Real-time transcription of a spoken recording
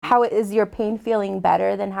How is your pain feeling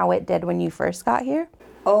better than how it did when you first got here?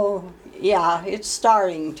 Oh, yeah, it's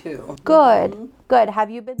starting to. Good, good. Have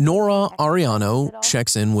you been... Nora Ariano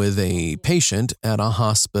checks in with a patient at a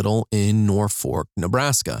hospital in Norfolk,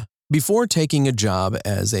 Nebraska. Before taking a job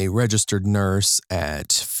as a registered nurse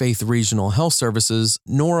at Faith Regional Health Services,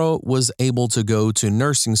 Nora was able to go to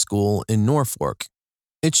nursing school in Norfolk.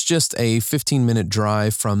 It's just a 15-minute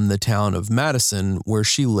drive from the town of Madison, where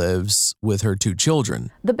she lives with her 2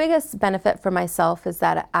 children. The biggest benefit for myself is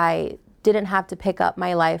that I didn't have to pick up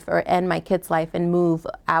my life or end my kid's life and move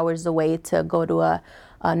hours away to go to a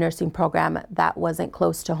nursing program that wasn't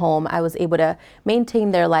close to home. I was able to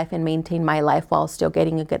maintain their life and maintain my life while still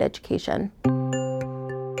getting a good education.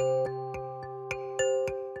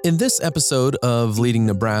 In this episode of Leading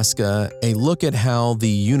Nebraska, a look at how the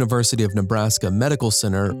University of Nebraska Medical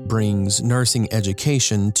Center brings nursing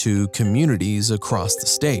education to communities across the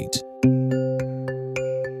state.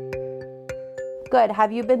 Good.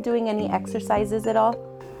 Have you been doing any exercises at all?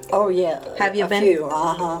 Oh, yeah. Have you been? A few,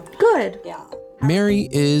 uh-huh. Good. Yeah. Mary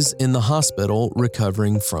is in the hospital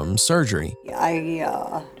recovering from surgery.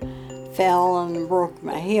 I fell and broke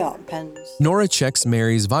my hip. And Nora checks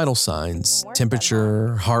Mary's vital signs,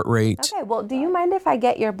 temperature, heart rate. Okay, well, do you mind if I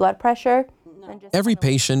get your blood pressure? Every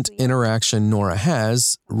patient interaction Nora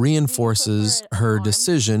has reinforces her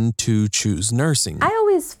decision to choose nursing. I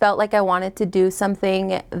always felt like I wanted to do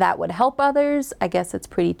something that would help others. I guess it's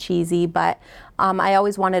pretty cheesy, but I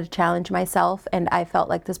always wanted to challenge myself, and I felt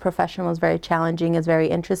like this profession was very challenging, is very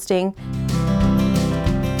interesting.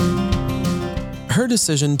 Her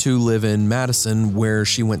decision to live in Madison, where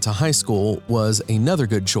she went to high school, was another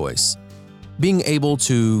good choice. Being able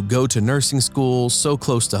to go to nursing school so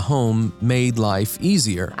close to home made life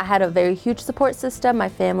easier. I had a very huge support system. My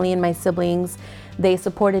family and my siblings, they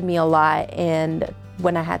supported me a lot. And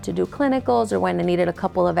when I had to do clinicals or when I needed a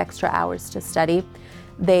couple of extra hours to study,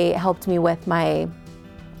 they helped me with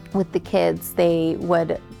the kids. They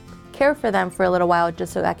would care for them for a little while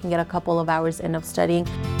just so I can get a couple of hours in of studying.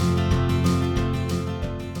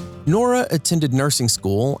 Nora attended nursing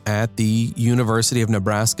school at the University of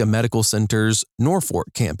Nebraska Medical Center's Norfolk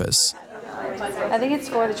campus. I think it's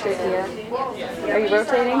for the trachea. Are you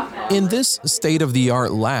rotating? In this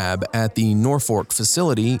state-of-the-art lab at the Norfolk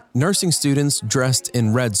facility, nursing students dressed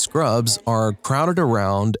in red scrubs are crowded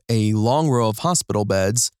around a long row of hospital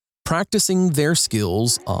beds, practicing their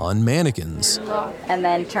skills on mannequins. And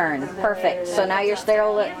then turn. Perfect. So now your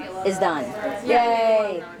sterile is done.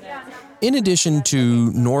 Yay! In addition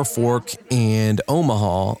to Norfolk and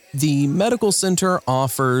Omaha, the medical center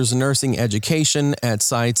offers nursing education at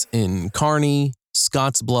sites in Kearney,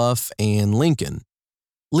 Scottsbluff, and Lincoln.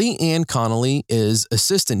 Lee Ann Connolly is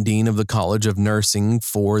Assistant Dean of the College of Nursing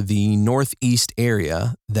for the Northeast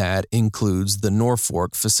area that includes the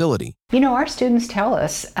Norfolk facility. You know, our students tell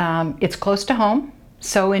us it's close to home,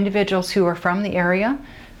 so individuals who are from the area,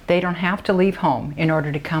 they don't have to leave home in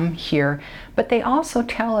order to come here, but they also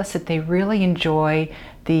tell us that they really enjoy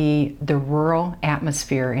the rural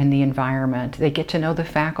atmosphere and the environment. They get to know the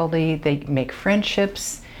faculty, they make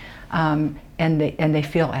friendships, and they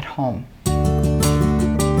feel at home.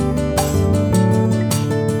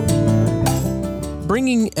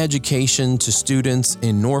 Bringing education to students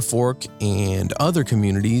in Norfolk and other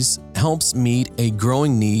communities helps meet a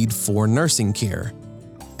growing need for nursing care.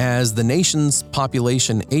 As the nation's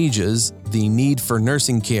population ages, the need for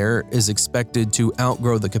nursing care is expected to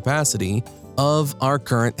outgrow the capacity of our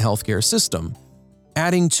current healthcare system.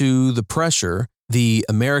 Adding to the pressure, the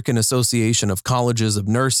American Association of Colleges of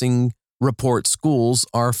Nursing reports schools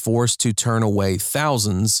are forced to turn away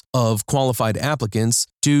thousands of qualified applicants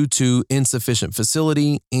due to insufficient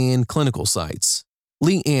facility and clinical sites.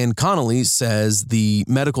 Lee Ann Connolly says the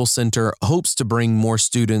medical center hopes to bring more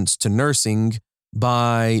students to nursing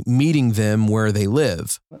by meeting them where they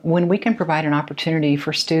live. When we can provide an opportunity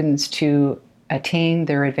for students to attain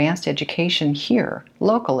their advanced education here,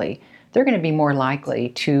 locally, they're going to be more likely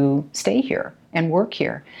to stay here and work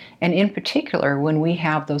here. And in particular, when we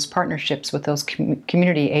have those partnerships with those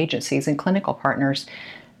community agencies and clinical partners,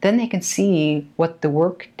 then they can see what the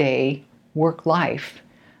work day, work life,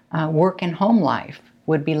 work and home life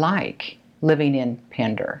would be like living in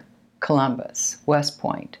Pender, Columbus, West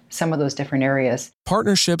Point, some of those different areas.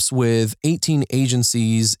 Partnerships with 18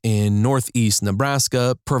 agencies in Northeast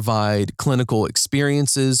Nebraska provide clinical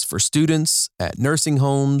experiences for students at nursing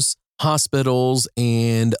homes, hospitals,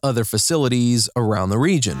 and other facilities around the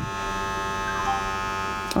region.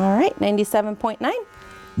 All right, 97.9.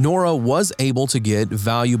 Nora was able to get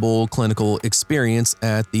valuable clinical experience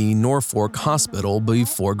at the Norfolk Hospital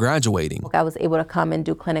before graduating. I was able to come and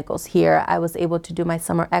do clinicals here. I was able to do my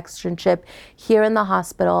summer externship here in the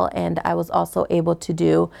hospital, and I was also able to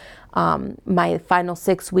do my final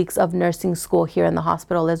 6 weeks of nursing school here in the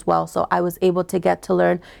hospital as well. So I was able to get to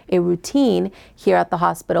learn a routine here at the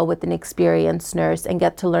hospital with an experienced nurse and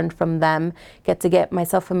get to learn from them, get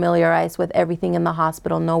myself familiarized with everything in the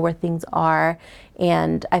hospital, know where things are.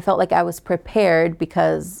 And I felt like I was prepared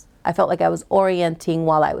because I felt like I was orienting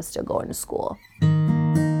while I was still going to school.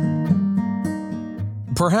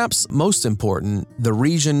 Perhaps most important, the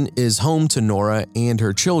region is home to Nora and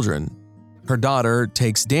her children. Her daughter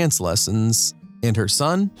takes dance lessons, and her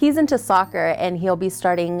son? He's into soccer, and he'll be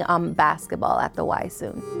starting basketball at the Y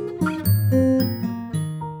soon.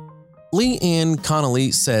 Lee Ann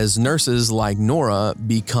Connolly says nurses like Nora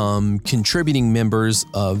become contributing members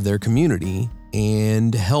of their community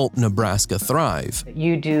and help Nebraska thrive.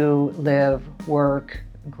 You do live, work,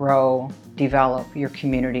 grow, develop your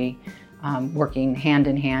community, working hand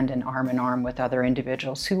in hand and arm with other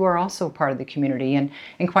individuals who are also part of the community. And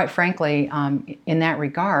quite frankly, in that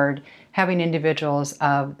regard, having individuals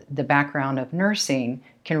of the background of nursing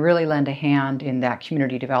can really lend a hand in that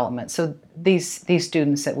community development. So these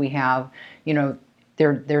students that we have, you know,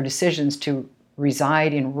 their decisions to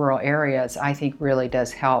reside in rural areas, I think really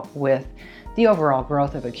does help with the overall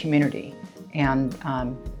growth of a community and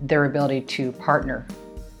their ability to partner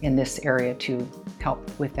in this area to help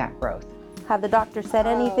with that growth. Have the doctor said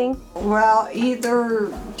anything? Well,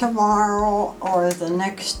 either tomorrow or the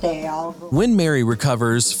next day I'll go. When Mary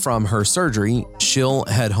recovers from her surgery, she'll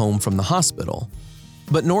head home from the hospital.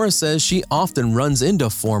 But Nora says she often runs into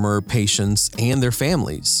former patients and their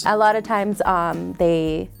families. A lot of times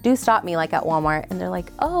they do stop me, like at Walmart, and they're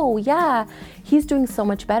like, oh yeah, he's doing so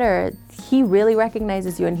much better. He really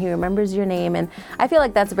recognizes you and he remembers your name. And I feel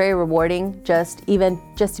like that's very rewarding, just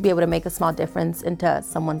to be able to make a small difference into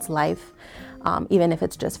someone's life, even if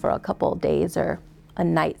it's just for a couple of days or a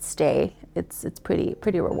night stay. It's pretty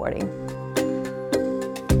rewarding.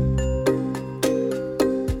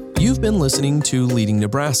 You've been listening to Leading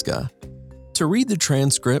Nebraska. To read the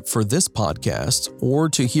transcript for this podcast or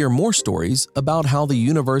to hear more stories about how the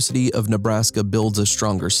University of Nebraska builds a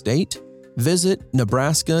stronger state, visit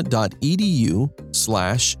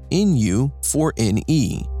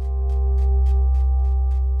nebraska.edu/NU4NE.